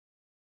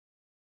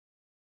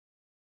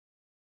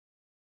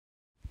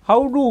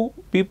how do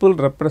people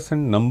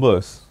represent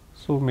numbers?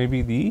 So,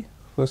 maybe the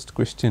first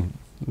question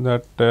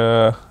that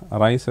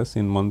arises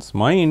in one's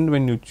mind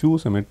when you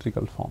choose a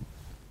metrical form.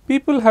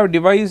 People have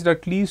devised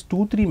at least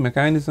 2-3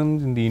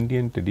 mechanisms in the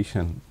Indian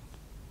tradition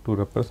to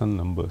represent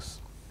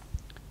numbers.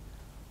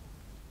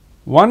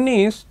 One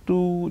is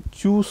to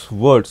choose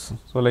words.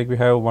 So, like we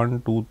have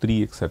 1, 2,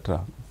 3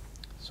 etc.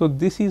 So,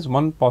 this is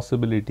one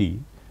possibility,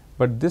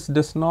 but this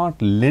does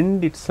not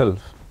lend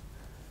itself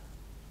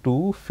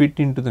to fit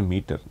into the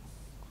meter.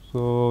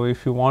 So,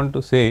 if you want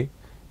to say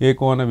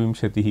ekona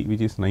vimshatihi,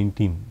 which is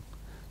 19.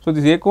 So,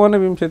 this ekona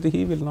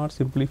vimshatihi will not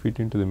simply fit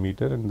into the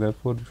meter, and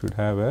therefore, you should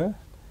have a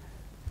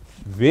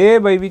way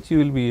by which you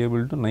will be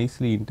able to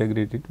nicely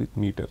integrate it with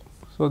meter.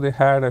 So, they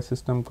had a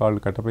system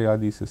called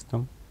Katapayadi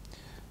system.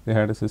 They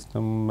had a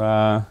system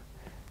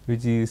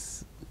which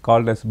is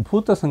called as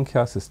Bhuta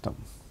Sankhya system.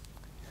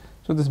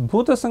 So, this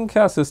Bhuta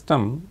Sankhya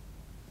system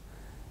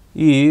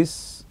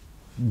is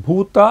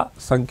Bhuta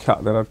Sankhya,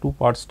 there are two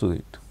parts to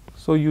it.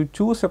 So, you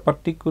choose a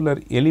particular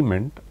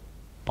element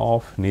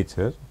of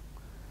nature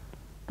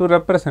to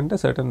represent a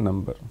certain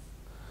number.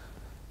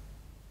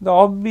 The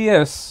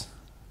obvious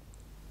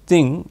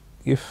thing,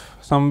 if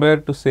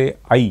somewhere to say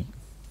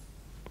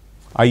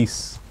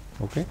ice,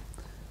 okay.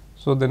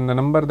 So, then the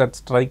number that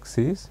strikes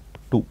is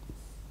 2.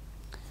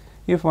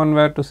 If one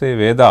were to say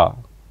Veda,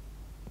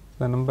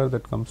 the number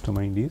that comes to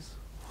mind is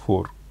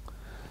 4.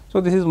 So,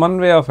 this is one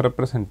way of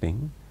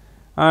representing,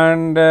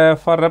 and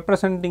for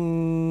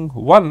representing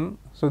 1,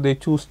 so they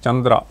choose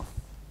Chandra.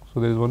 So,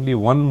 there is only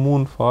one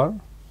moon for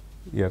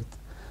earth.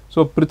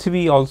 So,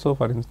 Prithvi also,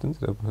 for instance,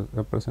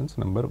 represents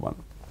number 1.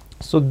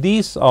 So,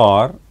 these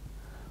are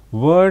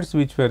words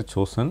which were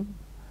chosen,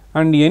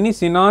 and any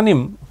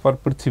synonym for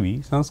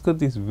Prithvi,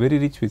 Sanskrit is very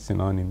rich with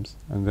synonyms,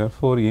 and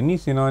therefore, any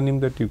synonym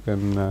that you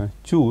can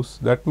choose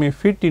that may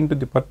fit into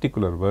the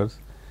particular verse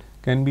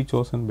can be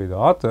chosen by the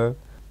author.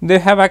 They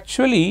have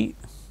actually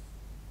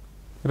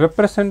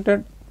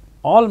represented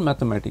all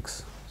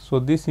mathematics. So,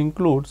 this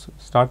includes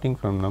starting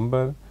from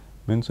number,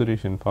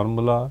 mensuration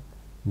formula,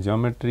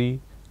 geometry,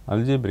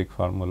 algebraic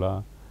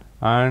formula,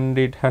 and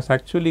it has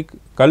actually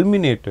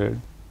culminated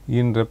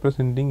in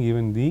representing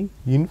even the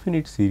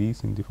infinite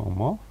series in the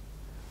form of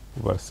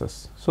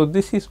verses. So,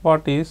 this is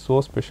what is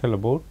so special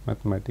about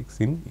mathematics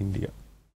in India.